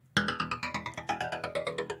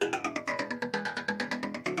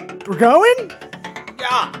We're going?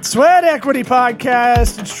 Yeah. Sweat Equity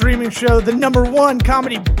Podcast and streaming show, the #1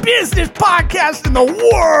 comedy business podcast in the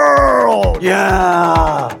world.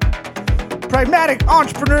 Yeah. Pragmatic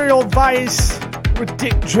entrepreneurial advice with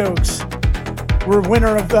dick jokes. We're a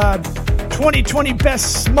winner of the 2020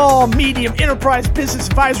 Best Small Medium Enterprise Business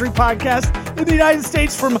Advisory Podcast in the United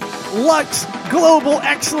States from Lux Global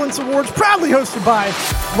Excellence Awards, proudly hosted by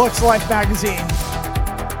Lux Life Magazine.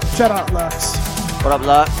 Shout out, Lux. What up,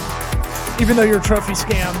 Lux? Even though you're a trophy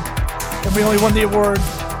scam, and we only won the award.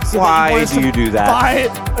 So Why that do you do that? Buy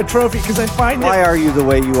a trophy because I find Why are you the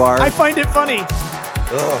way you are? I find it funny.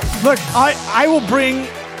 Ugh. Look, I will bring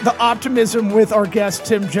the optimism with our guest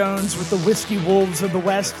Tim Jones with the Whiskey Wolves of the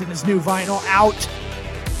West and his new vinyl out.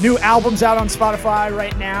 New album's out on Spotify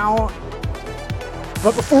right now.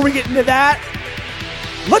 But before we get into that,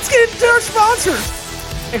 let's get into our sponsors.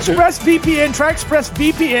 ExpressVPN, try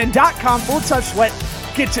expressvpn.com/sweat.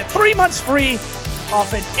 Get you 3 months free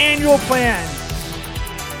off an annual plan.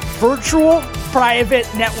 Virtual private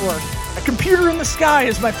network. A computer in the sky,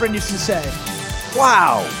 as my friend used to say.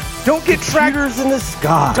 Wow. Don't get tracked. Computers in the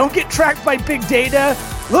sky. Don't get tracked by big data.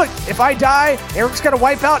 Look, if I die, Eric's got to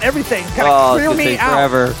wipe out everything. Got to clear me out.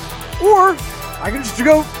 Forever. Or I can just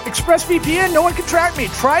go ExpressVPN. No one can track me.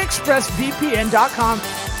 Try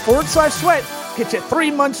expressvpn.com/sweat. Get you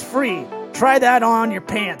 3 months free. Try that on your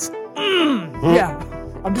pants. Yeah.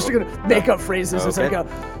 I'm just going to make up phrases as I go.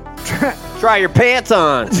 Try your pants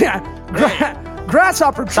on. Yeah.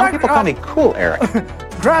 Grasshopper. Some people call me cool, Eric.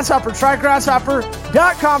 Grasshopper. Try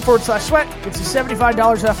grasshopper.com/sweat. Gets you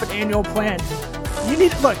 $75 off an annual plan.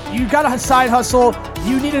 You got a side hustle.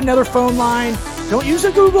 You need another phone line. Don't use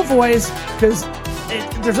a Google Voice because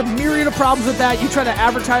there's a myriad of problems with that. You try to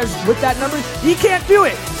advertise with that number, you can't do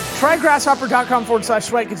it. Try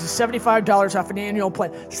grasshopper.com/sweat. Gets you $75 off an annual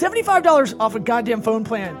plan. $75 off a goddamn phone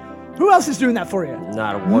plan. Who else is doing that for you?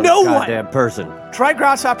 Not a one No goddamn one. person. Try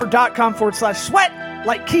grasshopper.com/sweat,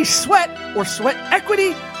 like Key Sweat or Sweat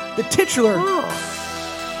Equity, the titular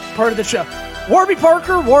part of the show. Warby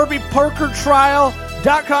Parker,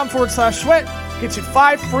 warbyparkertrial.com/sweat. Gets you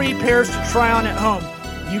 5 free pairs to try on at home.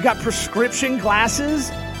 You got prescription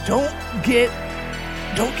glasses? Don't get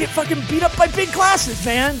fucking beat up by big glasses,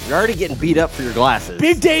 man. You're already getting beat up for your glasses.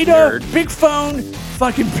 Big data, Nerd. big phone,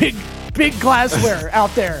 fucking big glassware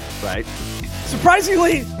out there. Right.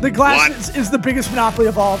 Surprisingly, the glasses is the biggest monopoly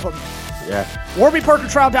of all of them. Yeah.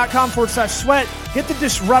 WarbyParkerTrial.com/sweat. Get the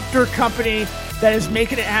disruptor company that is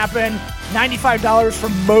making it happen. $95 for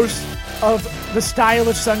most of the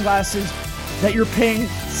stylish sunglasses that you're paying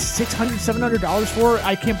 $600, $700 for.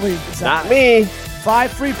 I can't believe it's that. Not me.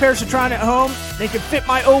 5 free pairs to try on at home. They can fit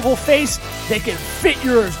my oval face. They can fit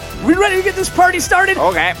yours. We ready to get this party started?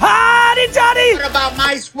 Okay. Howdy, Johnny! What about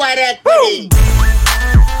my sweat equity?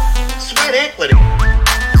 Sweat equity.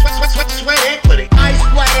 Sweat equity. My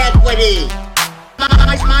sweat equity.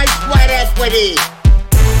 My sweat equity.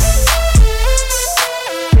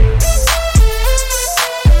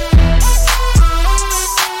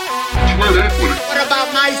 Sweat equity. What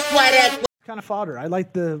about my sweat equity? Kind of fodder. I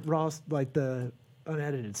like the raw, like the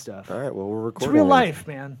unedited stuff. All right, well, we're It's recording. real it. life,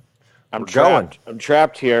 man. I'm going. trapped. I'm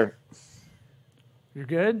trapped here. You're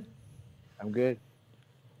good? I'm good.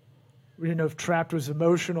 We didn't know if trapped was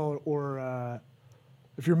emotional or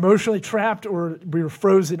if you're emotionally trapped or we were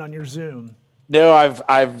frozen on your Zoom. No,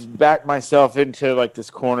 I've backed myself into like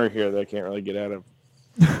this corner here that I can't really get out of.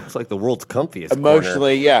 It's like the world's comfiest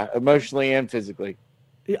Emotionally, yeah, emotionally and physically.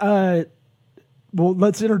 Well,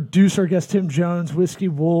 let's introduce our guest, Tim Jones, Whiskey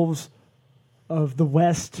Wolves of the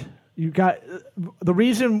West. You got the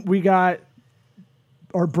reason we got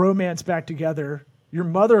our bromance back together. Your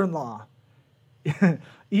mother-in-law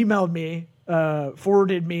emailed me,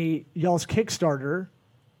 forwarded me y'all's Kickstarter,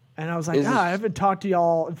 and I was like, I haven't talked to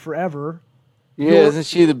y'all in forever. Yeah, isn't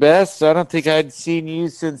she the best? I don't think I'd seen you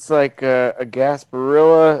since like a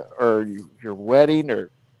Gasparilla or your wedding, or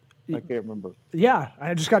I can't remember. Yeah,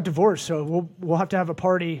 I just got divorced, so we'll have to have a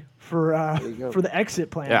party for the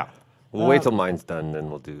exit plan. Yeah. We'll wait till mine's done, then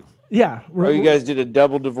we'll do. Yeah. Oh, you guys did a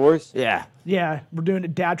double divorce Yeah. Yeah, we're doing a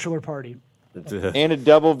bachelor party. and a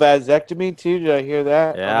double vasectomy too. Did I hear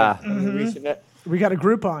that? Yeah. On the recent We got a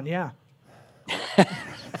Groupon, yeah.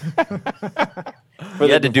 He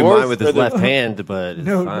had to do mine with his left hand, but it's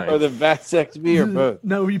No, fine. or the vasectomy or both.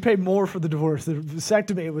 No, you pay more for the divorce. The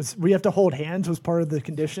vasectomy was we have to hold hands was part of the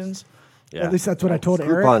conditions. Yeah. At least that's what I told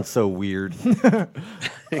Eric. Groupon's so weird.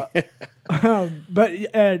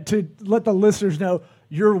 But to let the listeners know,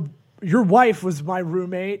 your wife was my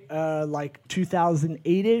roommate like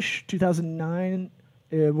 2008-ish, 2009,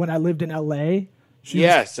 when I lived in LA. She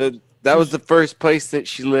was- So That was the first place that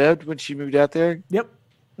she lived when she moved out there? Yep.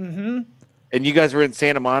 Mm-hmm. And you guys were in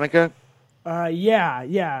Santa Monica?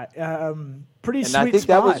 Yeah. Pretty and sweet I think spot.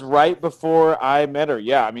 that was right before I met her.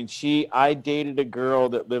 Yeah, I mean, I dated a girl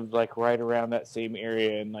that lived like right around that same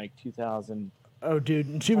area in like 2000. Oh, dude,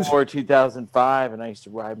 and she was 2005, and I used to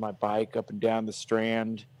ride my bike up and down the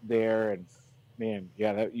Strand there, and man,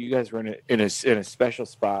 yeah, you guys were in a special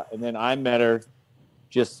spot. And then I met her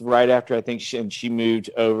just right after I think she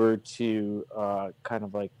moved over to kind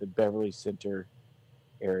of like the Beverly Center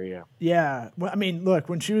area. Yeah, well, I mean, look,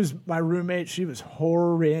 when she was my roommate, she was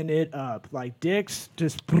whoring it up, like dicks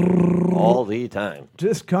just all the time,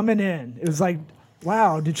 just coming in. It was like,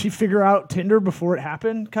 wow, did she figure out Tinder before it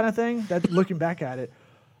happened, kind of thing? That looking back at it.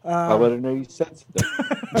 I let her know you said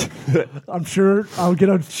something. I'm sure I'll get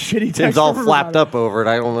a shitty text. Tim's all flapped up over it.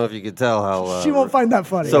 I don't know if you could tell how she won't find that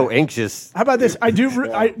funny. So anxious. How about this? I do.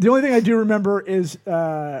 The only thing I do remember is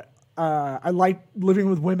I like living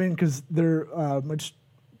with women because they're much.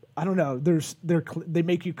 I don't know. They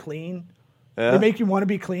make you clean. Yeah. They make you want to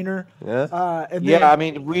be cleaner. Yeah. I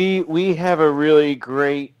mean, we have a really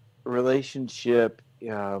great relationship.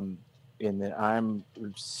 In that I'm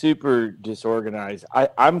super disorganized.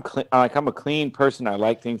 I'm a clean person. I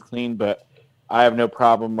like things clean, but I have no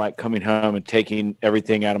problem like coming home and taking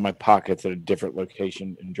everything out of my pockets at a different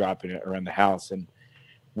location and dropping it around the house. And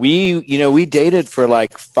we dated for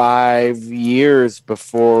like 5 years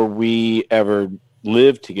before we ever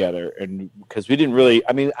lived together. And because we didn't really,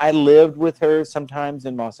 I mean, I lived with her sometimes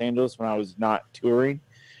in Los Angeles when I was not touring,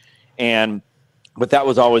 but that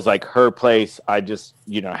was always like her place. I just,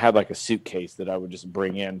 had like a suitcase that I would just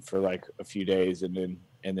bring in for like a few days and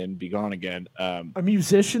then be gone again. A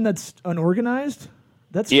musician that's unorganized?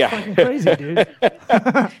 That's fucking crazy, dude.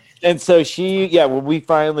 And so when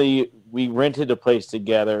we rented a place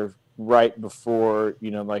together right before,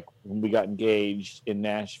 like when we got engaged in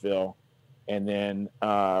Nashville. And then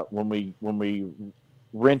when we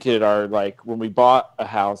rented when we bought a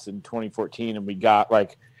house in 2014 and we got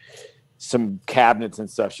like some cabinets and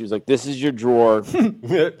stuff, she was like, this is your drawer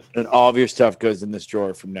and all of your stuff goes in this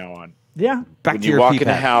drawer from now on. Yeah. When you walk in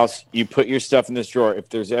the house, you put your stuff in this drawer. If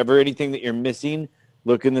there's ever anything that you're missing,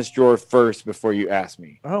 look in this drawer first before you ask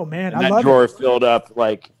me. Oh man, and that drawer filled up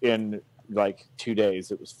like in like 2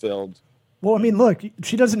 days. It was filled. Well, I mean, look,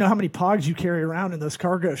 she doesn't know how many pogs you carry around in those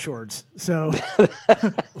cargo shorts. So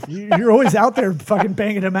you're always out there fucking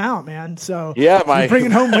banging them out, man. So you're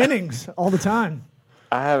bringing home winnings all the time.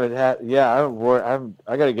 I haven't had. Yeah,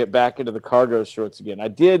 I got to get back into the cargo shorts again. I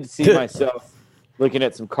did see myself looking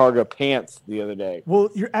at some cargo pants the other day. Well,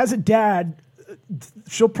 as a dad,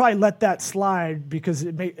 she'll probably let that slide because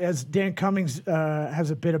as Dan Cummings has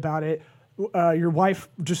a bit about it. Your wife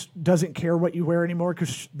just doesn't care what you wear anymore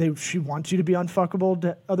because she wants you to be unfuckable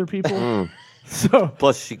to other people. So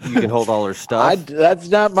plus you can hold all her stuff. That's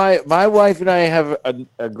not my wife and I have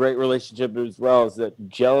a great relationship as well. Is that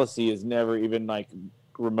jealousy has never even like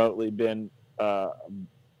remotely been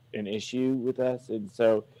an issue with us, and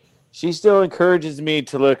so she still encourages me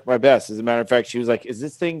to look my best. As a matter of fact, she was like, is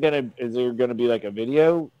there gonna be like a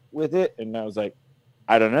video with it? And I was like,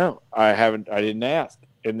 I don't know. I didn't ask.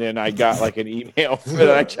 And then I got like an email.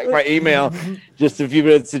 I checked my email just a few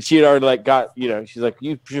minutes, and she had already like got, she's like,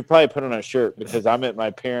 you should probably put on a shirt because I'm at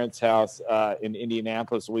my parents' house in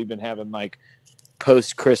Indianapolis. We've been having like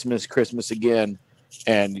post-Christmas again.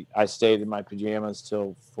 And I stayed in my pajamas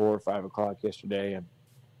till 4 or 5 o'clock yesterday. And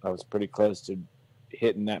I was pretty close to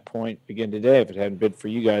hitting that point again today if it hadn't been for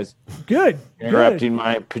you guys. Good. Interrupting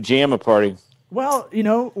my pajama party. Well,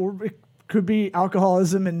 it could be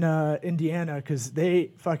alcoholism in Indiana because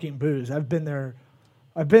they fucking booze. I've been there.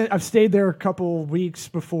 I've stayed there a couple weeks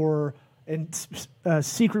before, and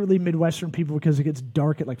secretly Midwestern people, because it gets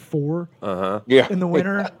dark at like 4 in the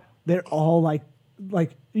winter. They're all like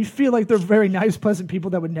you feel like they're very nice, pleasant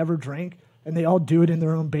people that would never drink, and they all do it in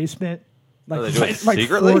their own basement. Like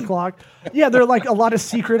 4 o'clock. Yeah, they're like a lot of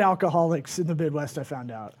secret alcoholics in the Midwest. I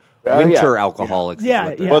found out. Winter alcoholics.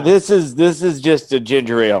 Yeah. Well, this is just a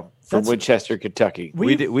ginger ale from Winchester, Kentucky.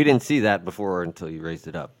 We didn't see that before until you raised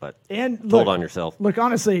it up, but told on yourself. Look,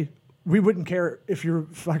 honestly, we wouldn't care if you're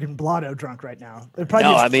fucking blotto drunk right now.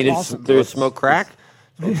 Awesome. There's smoke crack.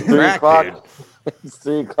 3 o'clock. It's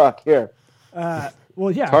 3 o'clock here.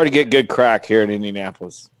 Well, yeah. It's hard to get good crack here in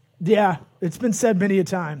Indianapolis. Yeah, it's been said many a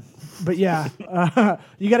time. But yeah,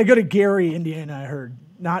 you got to go to Gary, Indiana, I heard,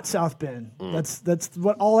 not South Bend. That's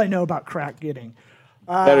what all I know about crack getting.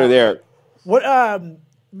 Better there. What?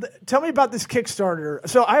 Tell me about this Kickstarter.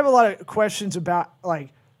 So I have a lot of questions about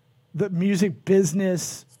like the music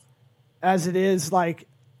business as it is. Like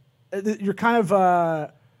you're kind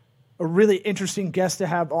of a really interesting guest to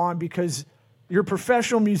have on because you're a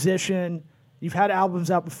professional musician. You've had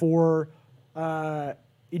albums out before. I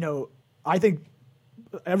think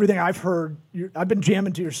everything I've heard, I've been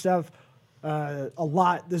jamming to your stuff a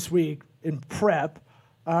lot this week in prep.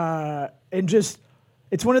 And just,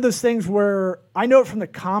 it's one of those things where I know it from the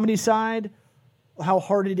comedy side how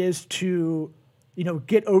hard it is to,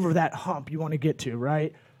 get over that hump you want to get to,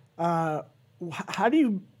 right? How do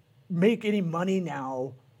you make any money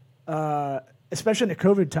now, especially in the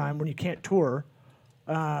COVID time when you can't tour,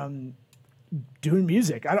 doing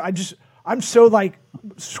music? I'm so like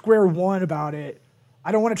square one about it.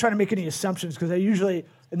 I don't want to try to make any assumptions because I usually,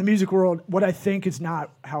 in the music world, what I think is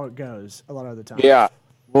not how it goes a lot of the time. Yeah.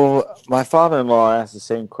 Well, my father-in-law asked the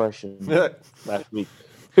same question last week.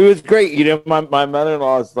 Who is great. My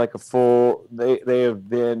mother-in-law is like they have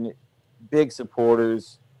been big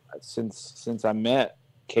supporters since I met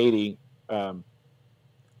Katie. I'm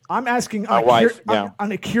asking on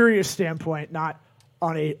a curious standpoint, not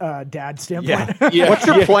on a dad standpoint. Yeah. What's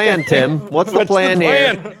your plan, Tim? What's the plan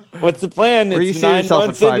here? What's the plan? Where It's you see 9 yourself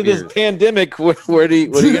months in 5 into years? this pandemic. What are you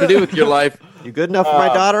going to do with your life? You good enough for my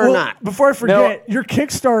daughter or not? Before I forget, your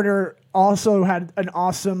Kickstarter also had an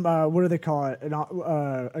awesome, what do they call it?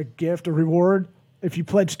 A gift, a reward. If you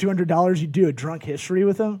pledge $200, you do a drunk history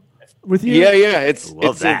with you. Yeah.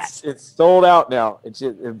 It's sold out now.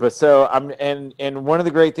 And one of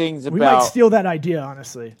the great things about we might steal that idea,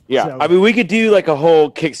 honestly. Yeah, So, I mean, we could do like a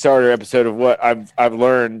whole Kickstarter episode of what I've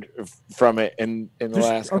learned from it in the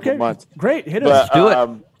last couple months. Great, hit us. Do it.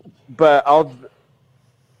 But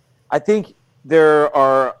I think there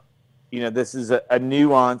are, this is a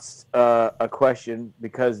nuanced a question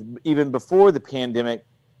because even before the pandemic,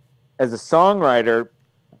 as a songwriter,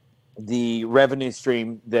 the revenue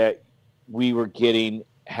stream that we were getting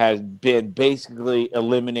had been basically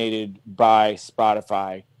eliminated by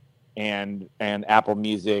Spotify and Apple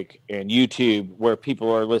Music and YouTube, where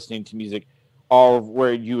people are listening to music, all of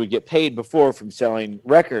where you would get paid before from selling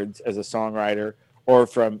records as a songwriter or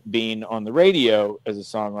from being on the radio as a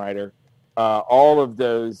songwriter. All of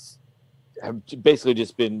those have basically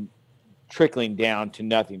just been trickling down to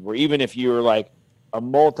nothing, where even if you were like a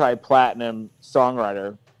multi-platinum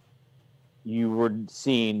songwriter, you were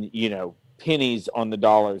seeing, pennies on the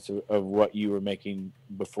dollars of what you were making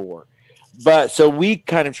before. But so we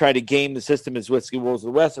kind of tried to game the system as Whiskey Wolves of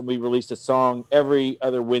the West, and we released a song every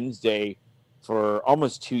other Wednesday for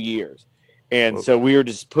almost 2 years. And so we were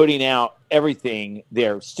just putting out everything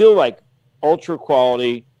there, still like ultra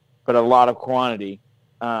quality, but a lot of quantity,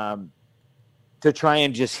 to try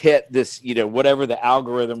and just hit this, whatever the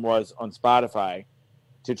algorithm was on Spotify,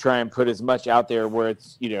 to try and put as much out there where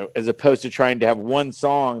it's, as opposed to trying to have one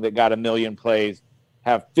song that got 1 million plays,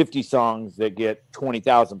 have 50 songs that get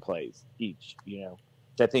 20,000 plays each, which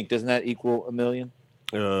I think, doesn't that equal 1 million?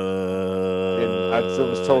 And I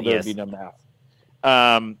was told there'd be no math.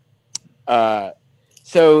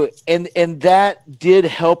 So that did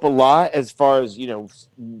help a lot as far as,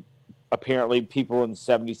 apparently people in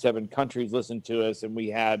 77 countries listened to us, and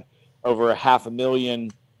we had over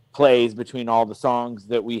 500,000 plays between all the songs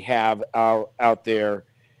that we have out there.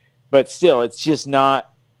 But still, it's just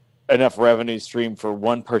not enough revenue stream for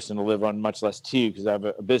one person to live on, much less two, because I have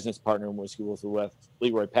a business partner in Whiskey Wolves of the West,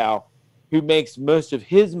 Leroy Powell, who makes most of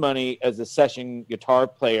his money as a session guitar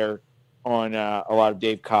player on a lot of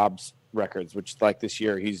Dave Cobb's records, which like this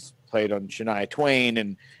year he's played on Shania Twain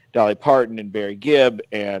and Dolly Parton and Barry Gibb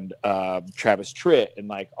and Travis Tritt and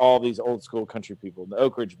like all these old school country people, the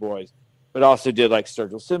Oak Ridge Boys, but also did like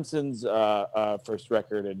Sturgill Simpson's first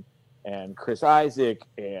record and Chris Isaac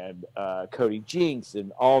and Cody Jinks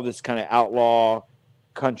and all this kind of outlaw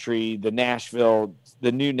country, the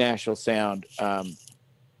new Nashville sound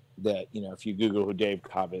that, if you Google who Dave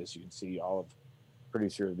Cobb is, you can see all of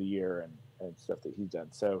Producer of the Year and stuff that he's done.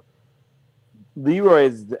 So Leroy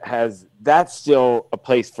that's still a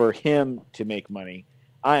place for him to make money.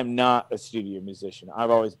 I am not a studio musician.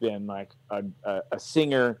 I've always been like a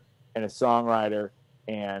singer and a songwriter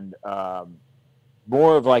and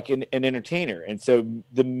more of like an entertainer. And so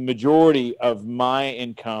the majority of my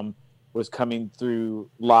income was coming through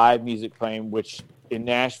live music playing, which in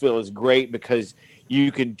Nashville is great because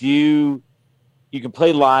you can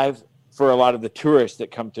play live for a lot of the tourists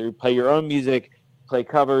that come through, play your own music, play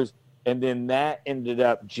covers. And then that ended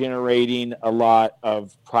up generating a lot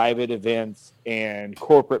of private events and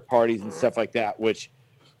corporate parties and stuff like that, which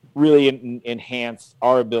really enhanced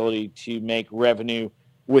our ability to make revenue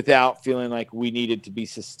without feeling like we needed to be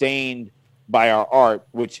sustained by our art,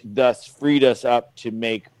 which thus freed us up to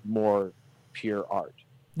make more pure art.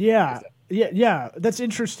 Yeah. Yeah, that's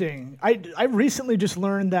interesting. I recently just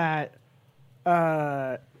learned that,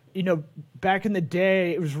 back in the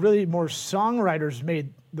day, it was really more songwriters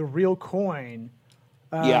made the real coin.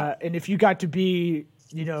 And if you got to be,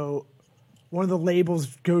 one of the label's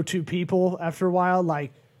go-to people after a while,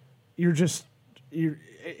 like because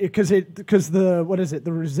the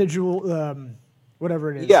residual,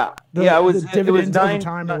 whatever it is. Yeah. It was dividends over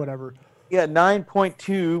time or whatever. Yeah,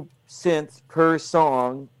 9.2 cents per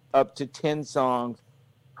song, up to 10 songs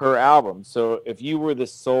per album. So if you were the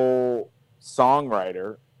sole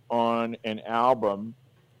songwriter on an album,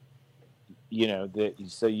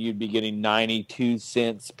 so you'd be getting 92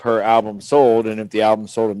 cents per album sold, and if the album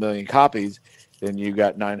sold 1 million copies, then you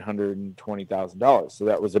got $920,000. So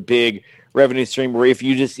that was a big revenue stream. Where if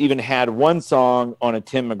you just even had one song on a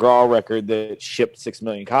Tim McGraw record that shipped 6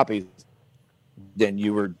 million copies, then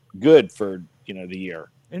you were good for the year.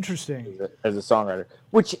 Interesting. As a songwriter,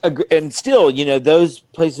 which and still, those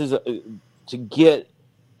places to get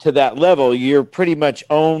to that level, you're pretty much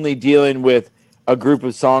only dealing with a group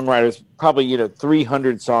of songwriters, probably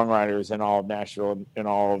 300 songwriters in all of Nashville and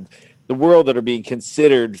all of the world that are being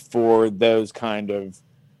considered for those kind of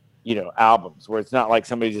albums, where it's not like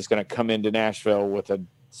somebody's just going to come into Nashville with a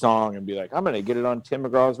song and be like, I'm going to get it on Tim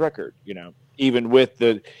McGraw's record. Even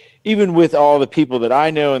with all the people that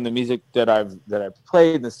I know and the music that I've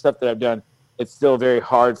played and the stuff that I've done, it's still very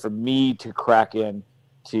hard for me to crack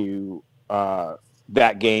into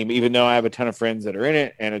that game, even though I have a ton of friends that are in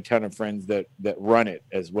it and a ton of friends that run it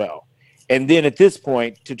as well. And then at this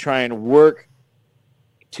point, to try and work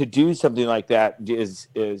to do something like that is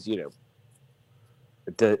it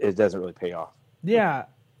doesn't really pay off. Yeah.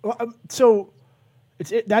 Well, so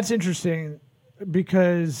that's interesting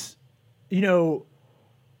because,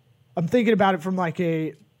 I'm thinking about it from like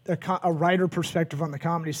a writer perspective on the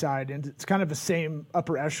comedy side, and it's kind of the same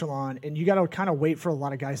upper echelon, and you got to kind of wait for a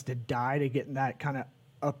lot of guys to die to get in that kind of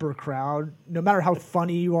upper crowd. No matter how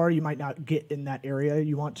funny you are, you might not get in that area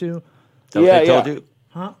you want to. That's what they told you?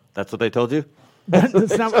 Huh? That's what they told you?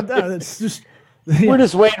 That's not what that. It's just. We're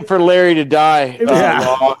just waiting for Larry to die. It was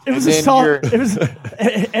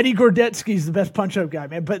Eddie Gordetsky's the best punch-up guy,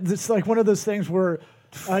 man. But it's like one of those things where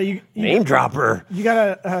name dropper. You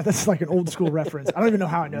gotta. That's like an old school reference. I don't even know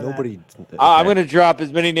how I know that. I'm going to drop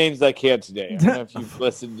as many names as I can today. I don't know if you've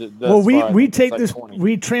listened to this. Well, we take this. 20.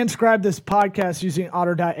 We transcribe this podcast using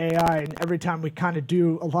Otter.ai, and every time we kind of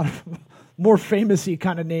do a lot of more famous-y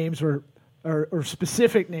kind of names or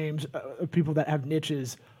specific names of people that have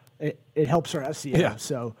niches. It helps our SEO. Yeah.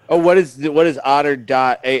 So. Oh, what is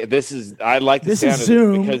Otter.ai? This is I like the sound is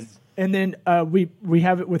Zoom, of it because and then we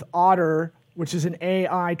have it with Otter, which is an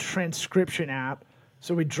AI transcription app.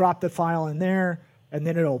 So we drop the file in there, and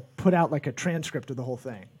then it'll put out like a transcript of the whole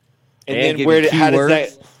thing. And then how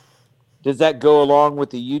does that go along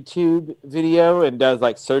with the YouTube video and does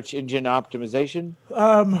like search engine optimization?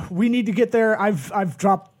 We need to get there. I've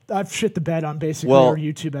shit the bed on basically our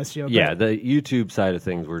YouTube SEO. Yeah, the YouTube side of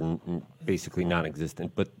things were basically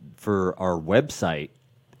non-existent. But for our website,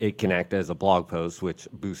 it can act as a blog post, which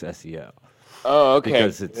boosts SEO. Oh, okay.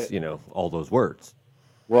 Because it's, all those words.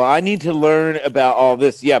 Well, I need to learn about all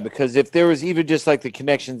this. Yeah, because if there was even just like the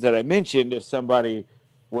connections that I mentioned, if somebody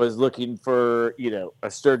was looking for, a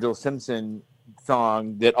Sturgill Simpson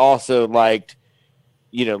song that also liked,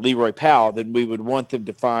 Leroy Powell, then we would want them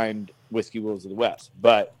to find Whiskey Wills of the West.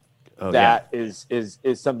 But that is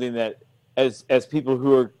something that as people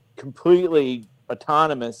who are completely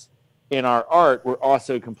autonomous in our art, we're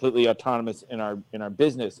also completely autonomous in our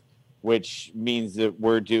business, which means that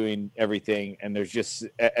we're doing everything. And there's just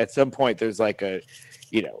at some point there's like it's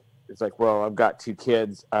like, well, I've got 2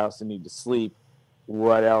 kids. I also need to sleep.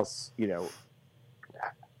 What else,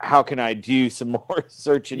 how can I do some more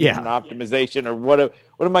search engine optimization, or what am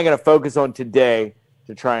I going to focus on today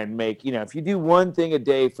to try and make, if you do one thing a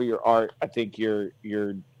day for your art, I think you're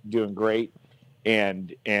doing great.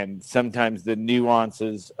 And sometimes the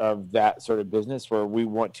nuances of that sort of business where we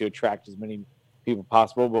want to attract as many people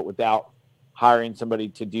possible, but without hiring somebody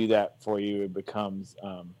to do that for you, it becomes,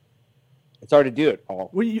 it's hard to do it, Paul.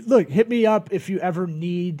 Well, look, hit me up if you ever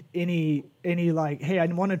need any like, hey, I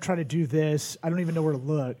want to try to do this. I don't even know where to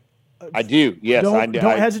look. I do. Yes, don't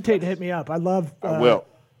hesitate to hit me up. I love I will.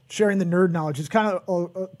 Sharing the nerd knowledge. It's kind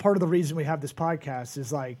of part of the reason we have this podcast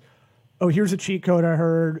is like, oh, here's a cheat code I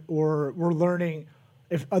heard, or we're learning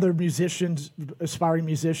if other musicians, aspiring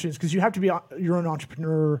musicians, because you have to be your own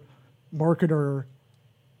entrepreneur, marketer,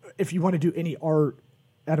 if you want to do any art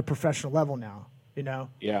at a professional level now,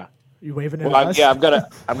 Yeah. You waving at Well, us? I've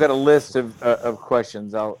got a list of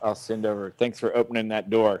questions. I'll send over. Thanks for opening that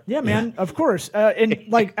door. Yeah, man, of course. And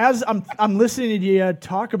like as I'm listening to you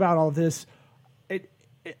talk about all this,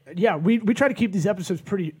 we try to keep these episodes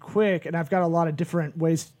pretty quick, and I've got a lot of different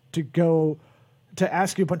ways to go to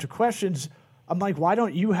ask you a bunch of questions. I'm like, why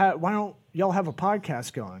don't y'all have a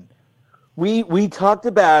podcast going? We talked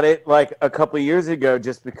about it like a couple of years ago,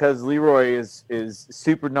 just because Leroy is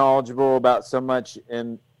super knowledgeable about so much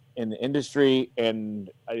in the industry, and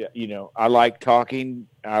I like talking.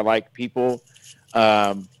 I like people,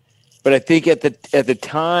 but I think at the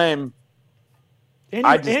time, And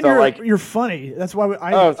I you're, just and felt you're, like you're funny. That's why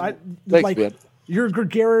thanks, like man. you're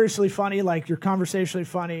gregariously funny, like you're conversationally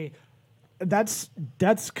funny. That's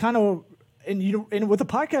kind of and with a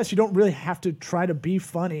podcast, you don't really have to try to be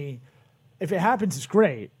funny. If it happens, it's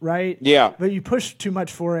great, right? Yeah. But you push too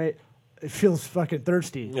much for it, it feels fucking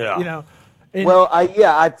thirsty. Yeah. You know. And Well,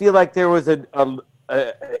 I feel like there was a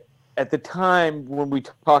at the time when we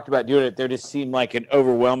talked about doing it, there just seemed like an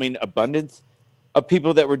overwhelming abundance of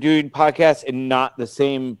people that were doing podcasts and not the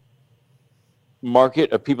same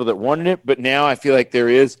market of people that wanted it. But now I feel like there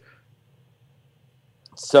is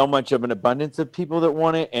so much of an abundance of people that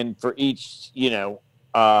want it, and for each niche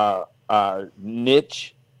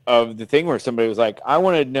of the thing, where somebody was like, I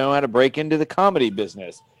want to know how to break into the comedy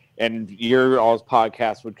business, and your all's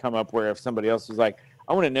podcast would come up, where if somebody else was like,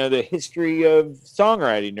 I want to know the history of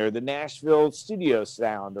songwriting or the Nashville studio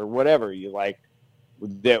sound or whatever, you like,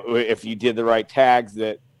 that if you did the right tags,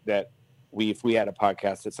 that if we had a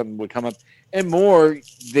podcast, that something would come up. And more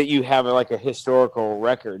that you have like a historical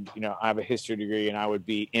record. I have a history degree, and I would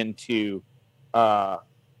be into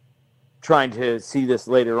trying to see this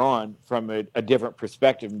later on from a different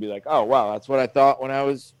perspective and be like, oh wow, that's what I thought when I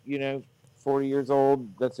was 40 years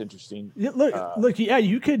old. That's interesting. Yeah, look. Yeah,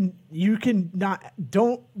 you can not.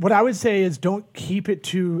 Don't. What I would say is, don't keep it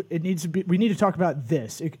to. It needs to be. We need to talk about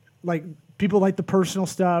this. Like people like the personal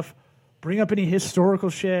stuff. Bring up any historical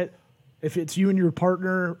shit. If it's you and your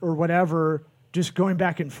partner or whatever, just going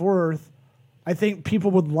back and forth. I think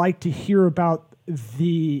people would like to hear about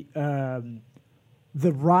the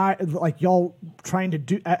ride, like y'all trying to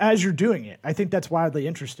do as you're doing it. I think that's wildly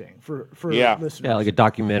interesting for listeners. Yeah, like a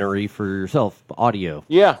documentary for yourself, audio.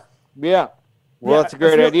 Yeah. Well, that's a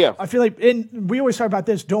great idea. I feel like, and we always talk about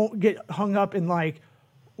this. Don't get hung up in like,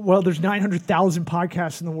 well, there's 900,000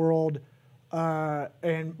 podcasts in the world,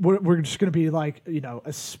 and we're just going to be like,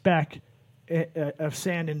 a speck of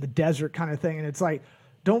sand in the desert kind of thing. And it's like,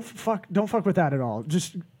 don't fuck with that at all.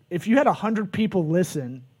 Just if you had 100 people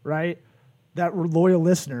listen, right, that were loyal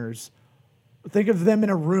listeners, think of them in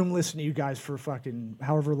a room listening to you guys for fucking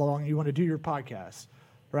however long you want to do your podcast,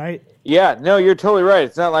 right? Yeah, no, you're totally right.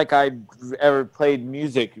 It's not like I ever played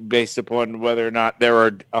music based upon whether or not there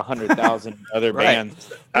were 100,000 other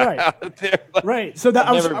bands out there. Right. So that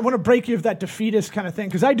I want to break you of that defeatist kind of thing,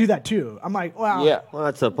 because I do that too. I'm like, well, Yeah.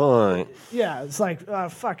 What's the point? yeah. It's like,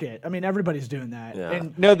 fuck it. I mean, everybody's doing that. Yeah.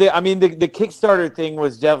 And No, the Kickstarter thing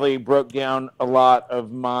was definitely broke down a lot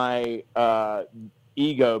of my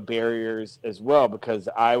ego barriers as well, because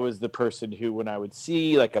I was the person who, when I would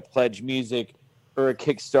see like a Pledge Music or a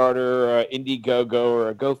Kickstarter or an Indiegogo or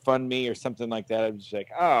a GoFundMe or something like that, I was just like,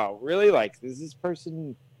 oh, really? Like, does this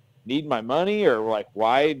person need my money? Or like,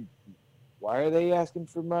 why are they asking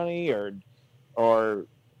for money? And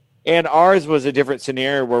ours was a different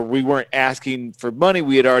scenario where we weren't asking for money.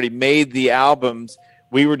 We had already made the albums.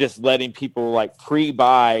 We were just letting people like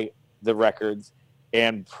pre-buy the records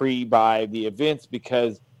and pre-buy the events,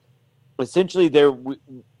 because essentially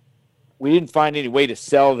we didn't find any way to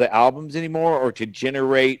sell the albums anymore or to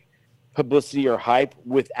generate publicity or hype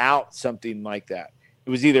without something like that.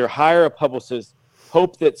 It was either hire a publicist,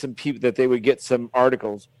 hope that some people, that they would get some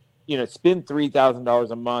articles, spend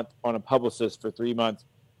 $3,000 a month on a publicist for 3 months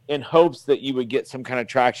in hopes that you would get some kind of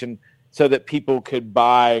traction so that people could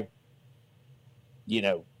buy,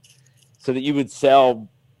 so that you would sell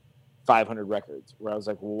 500 records. Where I was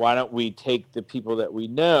like, well, why don't we take the people that we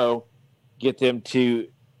know, get them to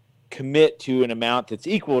commit to an amount that's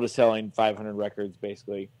equal to selling 500 records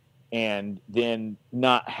basically, and then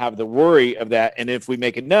not have the worry of that. And if we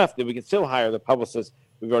make enough, then we can still hire the publicist.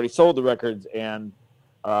 We've already sold the records, and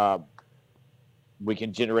we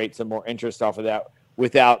can generate some more interest off of that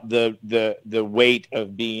without the weight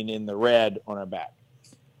of being in the red on our back.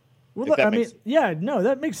 well, I mean, yeah, no,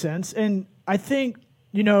 that makes sense. And I think,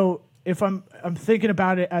 if I'm thinking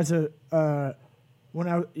about it as a when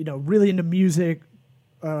I really into music,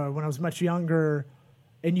 when I was much younger,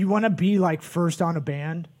 and you want to be like first on a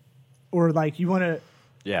band, or like you want to,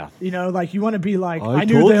 Yeah. You know, like you want to be like I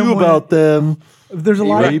knew told them you when- about them. There's a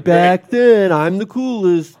lot Way of back then. I'm the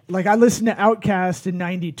coolest. like I listened to Outkast in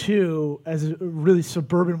 '92 as a really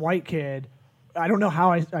suburban white kid. I don't know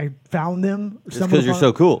how I found them. Just because you're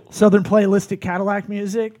so cool. Southern Playlistic Cadillac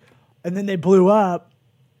music, and then they blew up.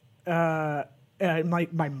 And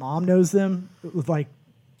my mom knows them with like,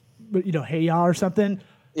 you know, Hey Ya or something.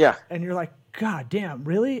 Yeah. And you're like, God damn,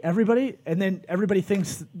 really? Everybody? And then everybody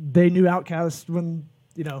thinks they knew Outkast when,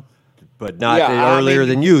 you know, But not Yeah, I earlier mean-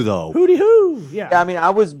 than you, though. hooty hoo. Yeah. Yeah, I mean, I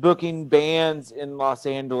was booking bands in Los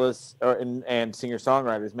Angeles and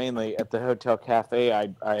singer-songwriters mainly at the Hotel Cafe.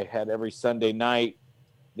 I had every Sunday night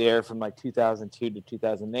there from like 2002 to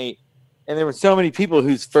 2008. And there were so many people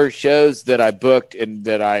whose first shows that I booked and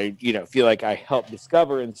that I, you know, feel like I helped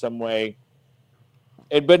discover in some way.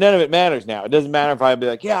 But none of it matters now. It doesn't matter if I'd be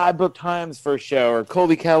like, yeah, I booked Haim's first show, or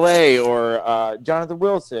Colby Calais, or Jonathan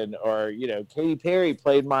Wilson, or, you know, Katy Perry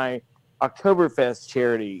played my Oktoberfest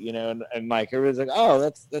charity, you know, and like everybody's like, oh,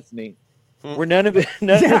 that's neat. Where none of it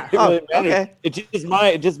really matters. okay. It's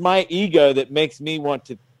just my ego that makes me want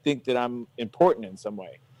to think that I'm important in some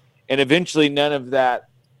way. And eventually none of that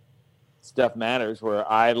stuff matters, where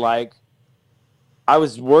I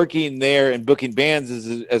was working there and booking bands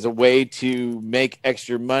as a way to make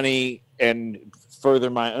extra money and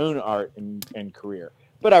further my own art and career.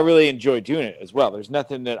 But I really enjoy doing it as well. There's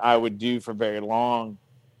nothing that I would do for very long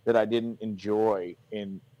that I didn't enjoy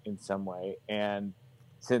in some way. And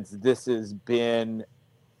since this has been,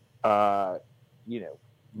 you know,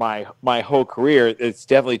 my whole career, it's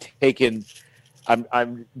definitely taken.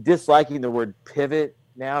 I'm disliking the word pivot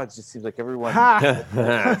now. It just seems like everyone.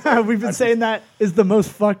 Ha! We've been saying that is the most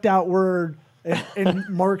fucked out word in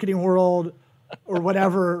marketing world or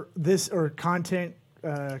whatever, this or content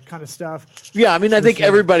kind of stuff. Yeah, I mean, I think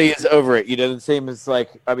everybody is over it. You know, the same as like,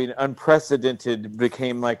 I mean, unprecedented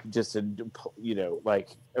became like just a, you know, like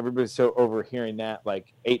everybody's so over hearing that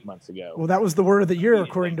like 8 months ago. Well, that was the word of the year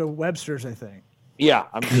according to Webster's, I think. Yeah,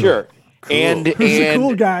 I'm sure. And Who's the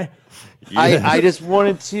cool guy? I just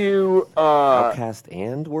wanted to Outcast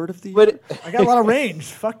and Word of the Year? but I got a lot of range.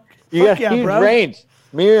 Fuck you got yeah, huge bro. range.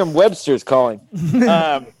 Merriam-Webster's calling.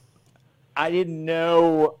 I didn't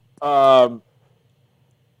know.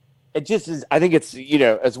 It just is. I think it's, you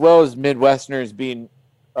know, as well as Midwesterners being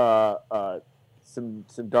some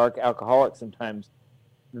dark alcoholics sometimes,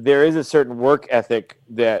 there is a certain work ethic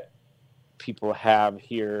that people have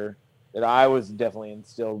here that I was definitely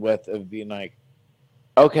instilled with, of being like,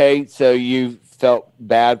 okay, so you felt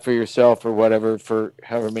bad for yourself or whatever for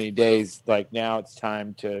however many days. Like, now it's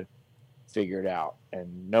time to figure it out,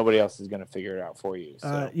 and nobody else is going to figure it out for you.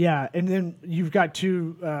 So. Yeah, and then you've got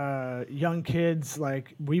two young kids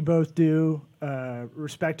like we both do,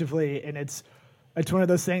 respectively, and it's one of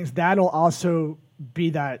those things that'll also be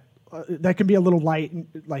that that can be a little light,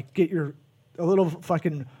 like get a little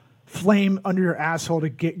fucking flame under your asshole to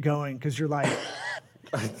get going, because you're like,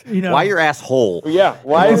 you know, Why your asshole? Yeah,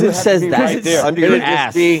 why Because does it it have says to be that right there? under your Couldn't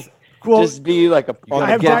it ass. Well, just be like a. I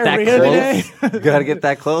have Get that diarrhea today. close? You gotta get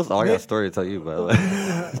that close? Oh, I got a story to tell you, by the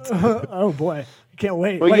way. Oh boy, can't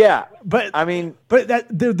wait. Well, But- yeah, but I mean, But that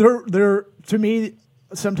they're to me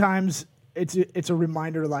sometimes it's a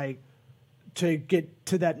reminder, like, to get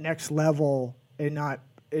to that next level and not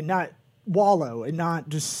wallow and not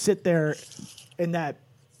just sit there in that,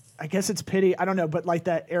 I guess it's pity, I don't know, but like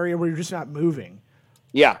that area where you're just not moving.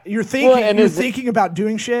 yeah, You're thinking Well, and you're is it- thinking about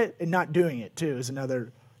doing shit and not doing it too is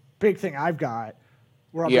another big thing I've got,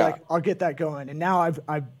 where I'll Yeah. be like, I'll get that going. And now I've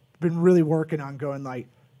been really working on going, like,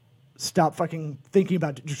 stop fucking thinking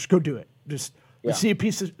about it. Just go do it. Just you Yeah. see a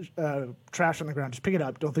piece of trash on the ground, just pick it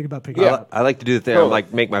up. Don't think about picking Yeah. it up. I like to do the thing. I Totally.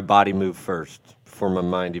 like make my body move first before my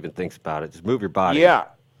mind even thinks about it. Just move your body. yeah,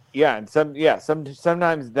 and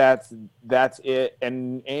sometimes that's it,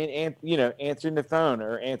 and you know, answering the phone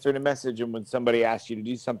or answering a message, and when somebody asks you to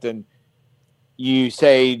do something, you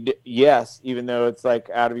say yes, even though it's like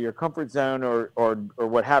out of your comfort zone or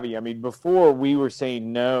what have you. I mean, before we were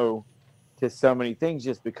saying no to so many things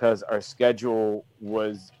just because our schedule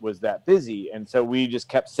was that busy, and so we just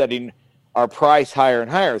kept setting our price higher and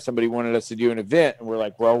higher. Somebody wanted us to do an event, and we're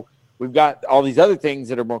like, well, we've got all these other things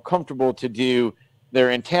that are more comfortable to do. They're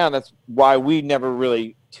in town. That's why we never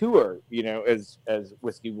really tour, you know, as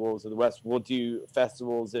Whiskey Wolves of the West. We'll do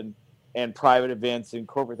festivals and private events and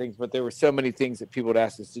corporate things, but there were so many things that people would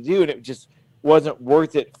ask us to do, and it just wasn't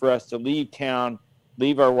worth it for us to leave town,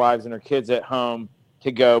 leave our wives and our kids at home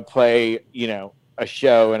to go play, you know, a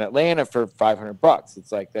show in Atlanta for $500.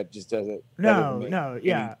 It's like, that just doesn't. No,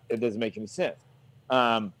 yeah. It doesn't make any sense.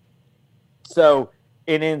 So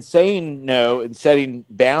in saying no and setting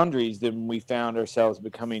boundaries, then we found ourselves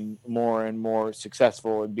becoming more and more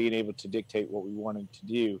successful and being able to dictate what we wanted to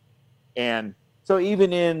do. And so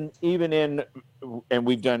even in and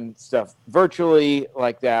we've done stuff virtually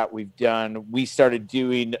like that. We started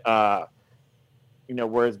doing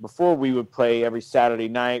whereas before we would play every Saturday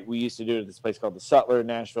night, we used to do it at this place called the Sutler in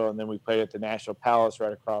Nashville, and then we played at the Nashville Palace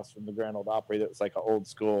right across from the Grand Ole Opry. That was like an old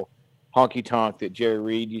school honky tonk that Jerry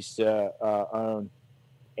Reed used to own.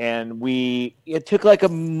 And it took like a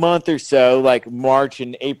month or so, like March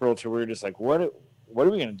and April, till we were just like, what are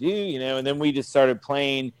we gonna do? And then we just started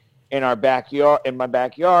playing in my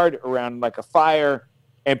backyard around like a fire,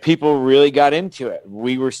 and people really got into it.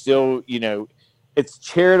 We were still, it's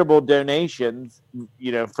charitable donations,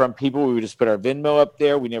 from people. We would just put our Venmo up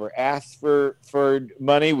there. We never asked for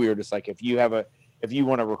money. We were just like, if you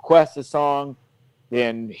want to request a song,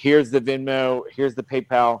 then here's the Venmo, here's the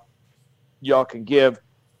PayPal, y'all can give.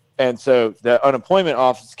 And so the unemployment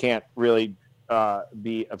office can't really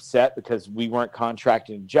be upset because we weren't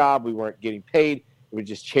contracting a job. We weren't getting paid. It was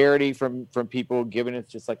just charity from people giving us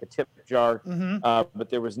just like a tip jar. But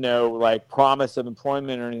there was no like promise of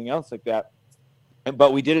employment or anything else like that.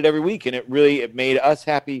 But we did it every week, and it made us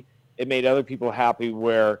happy. It made other people happy.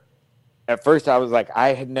 Where at first I was like,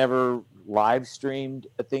 I had never live streamed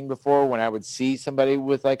a thing before. When I would see somebody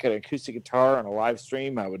with like an acoustic guitar on a live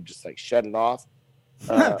stream, I would just like shut it off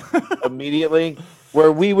immediately.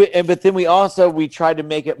 But then we tried to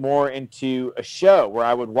make it more into a show where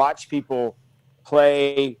I would watch people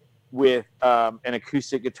play with an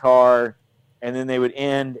acoustic guitar, and then they would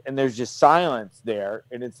end, and there's just silence there,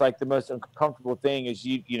 and it's like the most uncomfortable thing as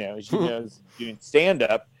doing stand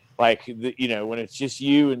up, like when it's just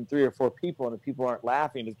you and 3 or 4 people, and the people aren't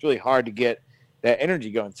laughing, it's really hard to get that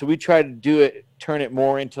energy going. So we tried to turn it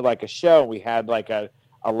more into like a show. We had like a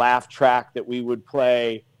laugh track that we would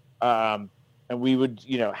play, and we would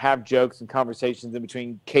have jokes and conversations in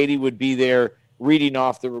between. Katie would be there reading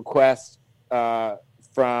off the requests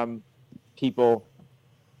from people.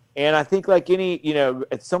 And I think like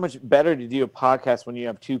it's so much better to do a podcast when you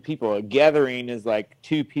have 2 people. A gathering is like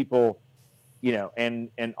 2 people, and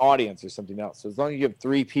an audience or something else. So as long as you have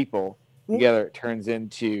 3 people together, it turns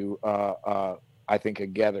into, I think, a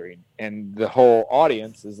gathering. And the whole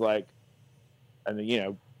audience is like,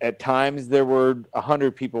 and at times there were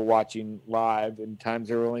 100 people watching live, and times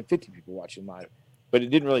there were only 50 people watching live. But it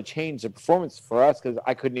didn't really change the performance for us because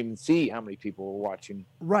I couldn't even see how many people were watching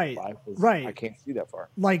live. Right. I can't see that far.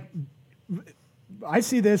 Like, I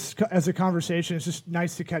see this as a conversation. It's just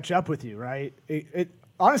nice to catch up with you, right?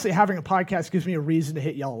 Honestly, having a podcast gives me a reason to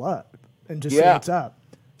hit y'all up and just say what's up.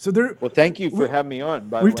 So well, thank you for having me on.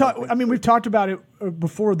 We've talked about it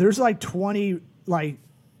before. There's like 20 like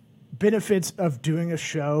benefits of doing a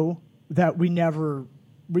show that we never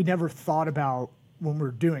thought about when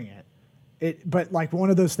we're doing it. But like one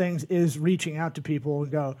of those things is reaching out to people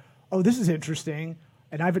and go, oh, this is interesting,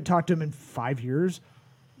 and I haven't talked to him in 5 years.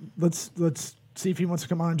 Let's see if he wants to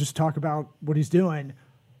come on and just talk about what he's doing.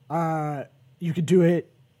 You could do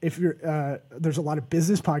it if you're. There's a lot of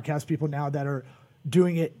business podcast people now that are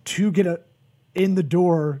doing it to get in the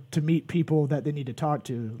door to meet people that they need to talk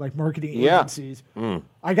to, like marketing agencies.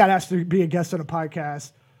 I got asked to be a guest on a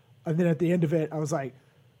podcast, and then at the end of it, I was like,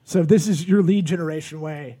 so this is your lead generation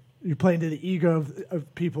way. You're playing to the ego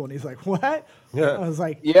of people. And he's like, what? Yeah. I was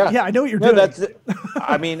like, yeah, I know what you're doing.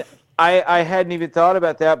 I mean, I hadn't even thought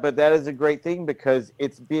about that, but that is a great thing because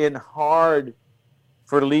it's been hard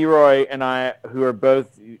for Leroy and I, who are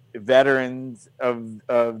both veterans of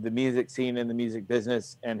the music scene and the music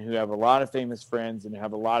business, and who have a lot of famous friends and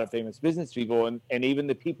have a lot of famous business people, and even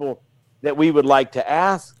the people that we would like to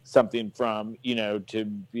ask something from, to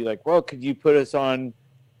be like, well, could you put us on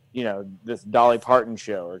this Dolly Parton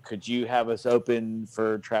show, or could you have us open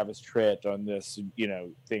for Travis Tritt on this,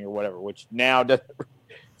 thing or whatever, which now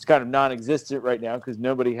it's kind of non-existent right now because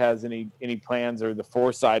nobody has any plans or the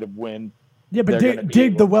foresight of when. Yeah, but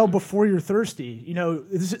dig the well before you're thirsty.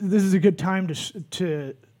 This is a good time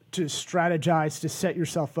to strategize, to set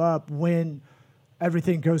yourself up when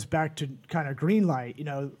everything goes back to kind of green light.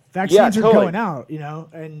 Vaccines are going out,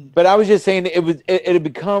 But I was just saying it had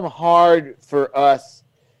become hard for us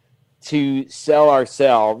to sell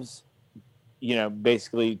ourselves,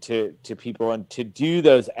 basically to people, and to do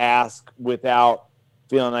those asks without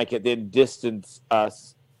feeling like it then distance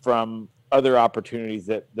us from other opportunities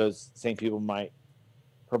that those same people might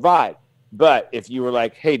provide. But if you were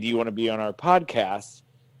like, hey, do you want to be on our podcast?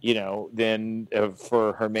 Then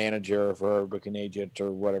for her manager or for her booking agent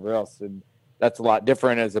or whatever else, then that's a lot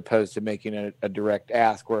different as opposed to making a direct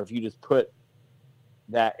ask, where if you just put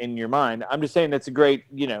that in your mind. I'm just saying that's a great,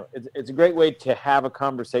 it's a great way to have a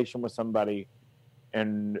conversation with somebody,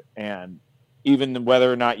 and even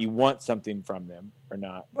whether or not you want something from them or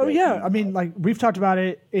not. Oh yeah, I mean, like we've talked about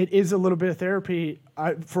it. It is a little bit of therapy.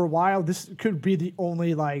 For a while, this could be the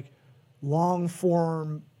only like long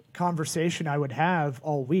form conversation I would have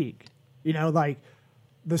all week. Like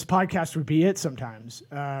this podcast would be it sometimes.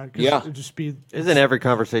 It'd just be. Isn't every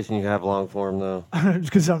conversation you have long form though?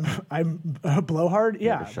 Because I'm a blowhard.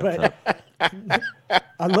 Yeah, but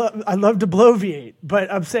I love to bloviate.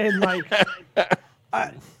 But I'm saying like,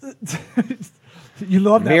 you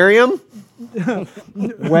love that. Merriam,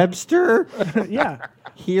 Webster, Yeah.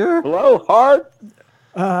 here. Blow hard.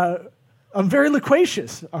 I'm very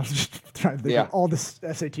loquacious. I was just trying to think Yeah. of all the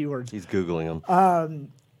SAT words He's Googling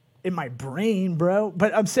them. in my brain, bro.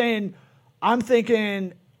 But I'm saying, I'm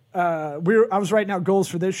thinking, I was writing out goals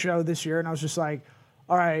for this show this year, and I was just like,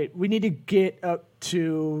 all right, we need to get up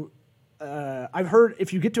to, I've heard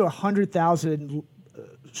if you get to 100,000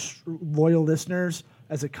 loyal listeners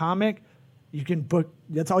as a comic, you can book,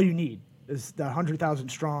 that's all you need is the 100,000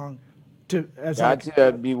 strong.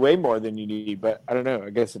 That'd be way more than you need, but I don't know. I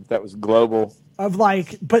guess if that was global.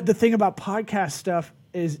 But the thing about podcast stuff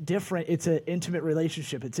is different. It's an intimate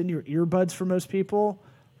relationship. It's in your earbuds for most people,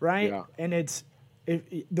 right? Yeah. And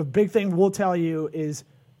the big thing we'll tell you is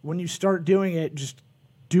when you start doing it, just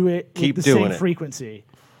do it Keep with the doing same it. frequency.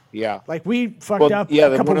 Yeah. Like we fucked up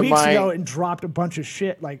a couple one of weeks my- ago and dropped a bunch of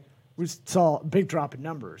shit. Like we saw a big drop in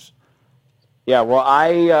numbers. Yeah.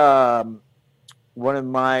 Well, one of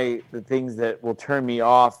the things that will turn me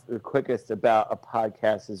off the quickest about a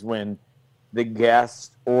podcast is when the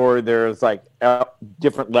guest or there's like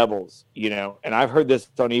different levels, and I've heard this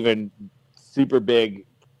on even super big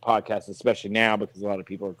podcasts, especially now because a lot of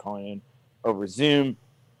people are calling in over Zoom.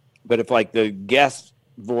 But if like the guest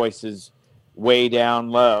voice is way down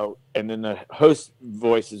low and then the host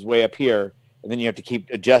voice is way up here, and then you have to keep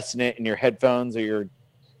adjusting it in your headphones or your,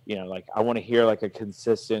 like I want to hear like a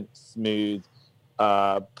consistent, smooth,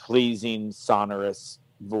 pleasing, sonorous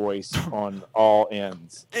voice on all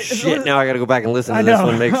ends. Shit, now I got to go back and listen to I this know.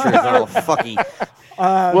 one, make sure it's not all fucky.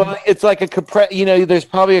 Well, it's like a there's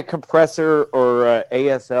probably a compressor or a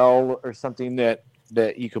ASL or something that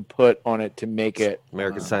you could put on it to make it.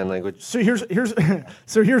 American Sign Language. So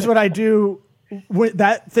here's what I do with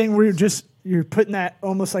that thing where you're putting that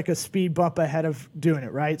almost like a speed bump ahead of doing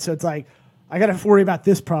it, right? So it's like I got to worry about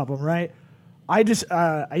this problem, right? I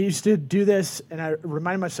used to do this and I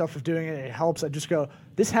reminded myself of doing it. It helps. I just go,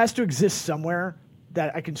 this has to exist somewhere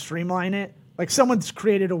that I can streamline it. Like someone's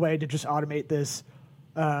created a way to just automate this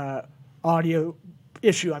audio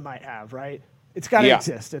issue I might have, right? It's got to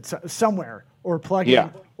exist. It's somewhere or plug in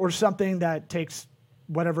or something that takes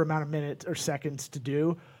whatever amount of minutes or seconds to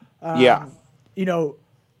do.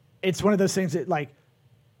 It's one of those things that like,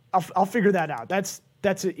 I'll figure that out. That's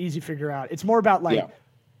an easy figure out. It's more about like,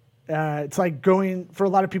 it's like going for a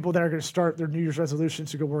lot of people that are going to start their New Year's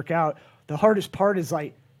resolutions to go work out. The hardest part is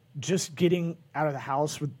like just getting out of the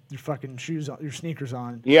house with your fucking shoes on, your sneakers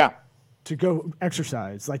on. Yeah. To go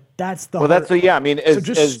exercise. Like that's the I mean, so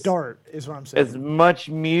just start is what I'm saying. As much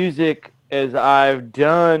music as I've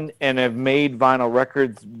done and have made vinyl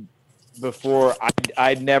records before,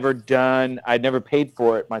 I'd never paid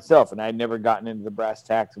for it myself, and I'd never gotten into the brass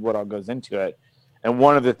tacks of what all goes into it. And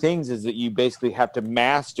one of the things is that you basically have to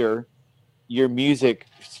master your music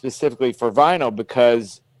specifically for vinyl,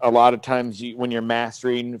 because a lot of times when you're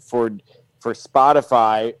mastering for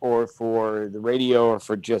Spotify or for the radio or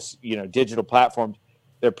for just, digital platforms,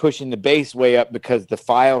 they're pushing the bass way up because the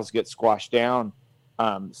files get squashed down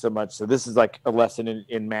so much. So this is like a lesson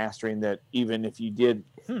in mastering that even if you did,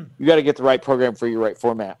 you got to get the right program for your right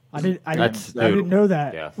format. I didn't know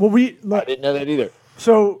that. Yeah. Well, I didn't know that either.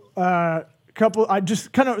 So I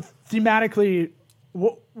just kind of thematically,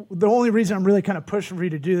 the only reason I'm really kind of pushing for you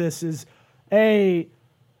to do this is,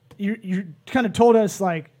 you kind of told us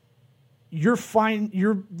like you're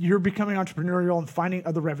becoming entrepreneurial and finding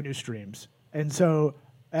other revenue streams. And so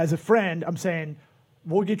as a friend, I'm saying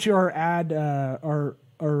we'll get you our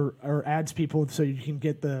our ads people so you can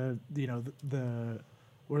get the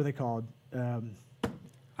what are they called?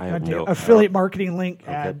 I have no affiliate marketing link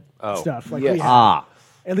ad stuff. Like we have.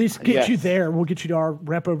 At least get you there. We'll get you to our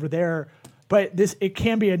rep over there. But it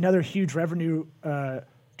can be another huge revenue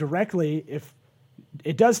directly if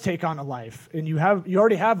it does take on a life, and you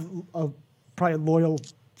already have probably a loyal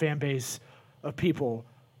fan base of people.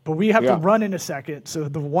 But we have to run in a second. So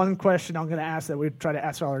the one question I'm going to ask that we try to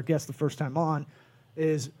ask all our guests the first time on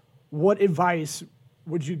is, what advice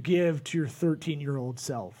would you give to your 13-year-old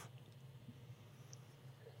self?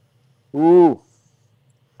 Ooh.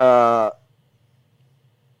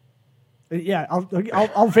 Yeah,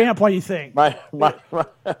 I'll vamp while you think. my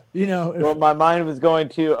You know, well, my mind was going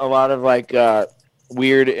to a lot of like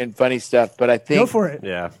weird and funny stuff, but I think go for it.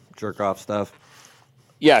 Yeah, jerk off stuff.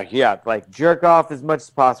 yeah, like jerk off as much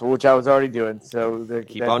as possible, which I was already doing. So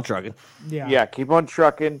Keep on trucking. Yeah, keep on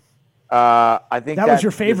trucking. I think that was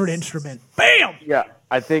your favorite instrument. Bam. Yeah,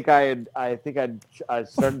 I started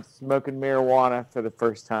smoking marijuana for the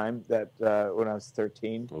first time when I was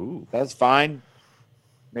 13. Ooh. That's fine.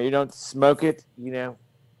 Maybe don't smoke it.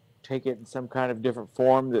 Take it in some kind of different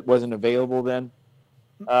form that wasn't available then.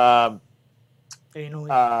 Anally.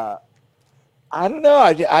 I don't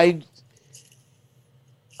know.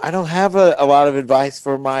 I don't have a lot of advice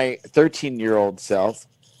for my 13-year-old self.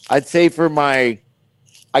 I'd say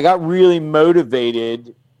I got really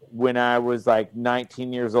motivated when I was like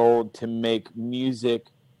 19 years old to make music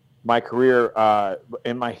my career.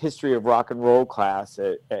 In my history of rock and roll class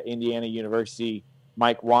at Indiana University,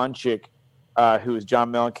 Mike Wanchik, who was John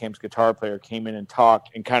Mellencamp's guitar player, came in and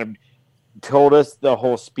talked and kind of told us the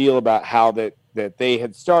whole spiel about how that they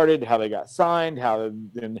had started, how they got signed,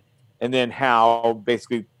 and then how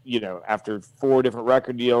basically, after 4 different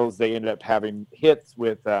record deals, they ended up having hits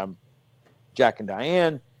with Jack and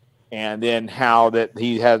Diane, and then how that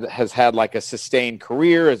he has had like a sustained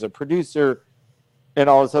career as a producer and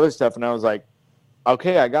all this other stuff. And I was like,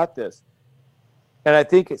 okay, I got this. And I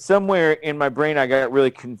think somewhere in my brain, I got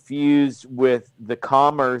really confused with the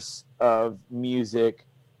commerce of music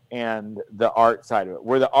and the art side of it,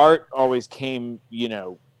 where the art always came,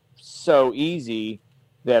 so easy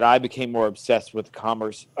that I became more obsessed with the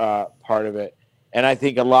commerce part of it. And I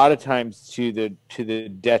think a lot of times to the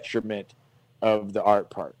detriment of the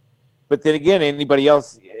art part. But then again, anybody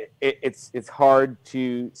else, it's hard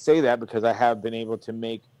to say that because I have been able to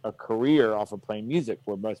make a career off of playing music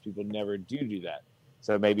where most people never do that.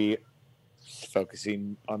 So maybe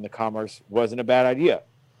focusing on the commerce wasn't a bad idea.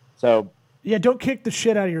 So yeah, don't kick the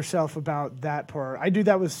shit out of yourself about that part. I do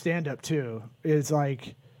that with stand-up too. It's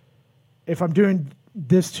like, if I'm doing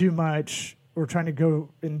this too much or trying to go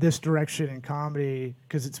in this direction in comedy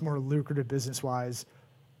because it's more lucrative business-wise,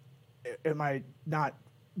 am I not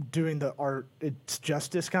doing the art it's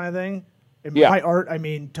justice kind of thing? And Yeah. by art, I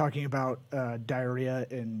mean talking about diarrhea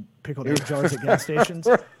and pickled egg jars at gas stations.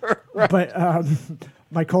 But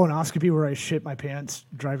my colonoscopy where I shit my pants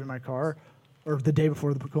driving my car, or the day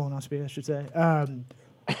before the colonoscopy, I should say.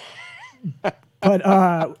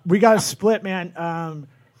 But we got to split, man.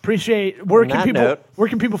 Appreciate. Where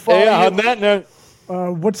can people follow you? on that note,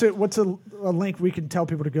 What's a link we can tell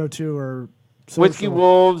people to go to, or social?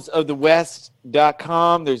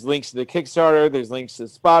 WhiskeyWolvesOfTheWest.com. There's links to the Kickstarter. There's links to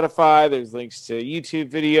Spotify. There's links to YouTube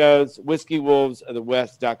videos.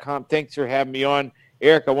 WhiskeyWolvesOfTheWest.com. Thanks for having me on.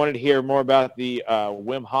 Eric, I wanted to hear more about the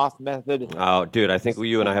Wim Hof method. Oh, dude, I think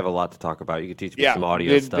you and I have a lot to talk about. You could teach me some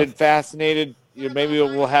audio stuff. Been fascinated. Maybe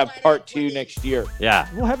we'll have part 2 next year. Yeah.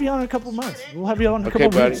 We'll have you on in a couple months. We'll have you on in a couple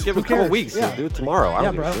buddy. weeks. Give it a couple weeks. Yeah. We'll do it tomorrow.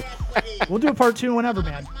 Yeah, bro. We'll do a part 2 whenever,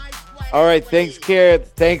 man. All right. Thanks, Care.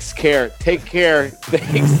 Take care.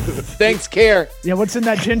 Thanks, Care. Yeah, what's in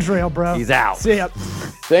that ginger ale, bro? He's out. See ya.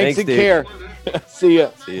 Thanks and dude. Care. See ya.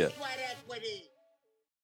 See ya.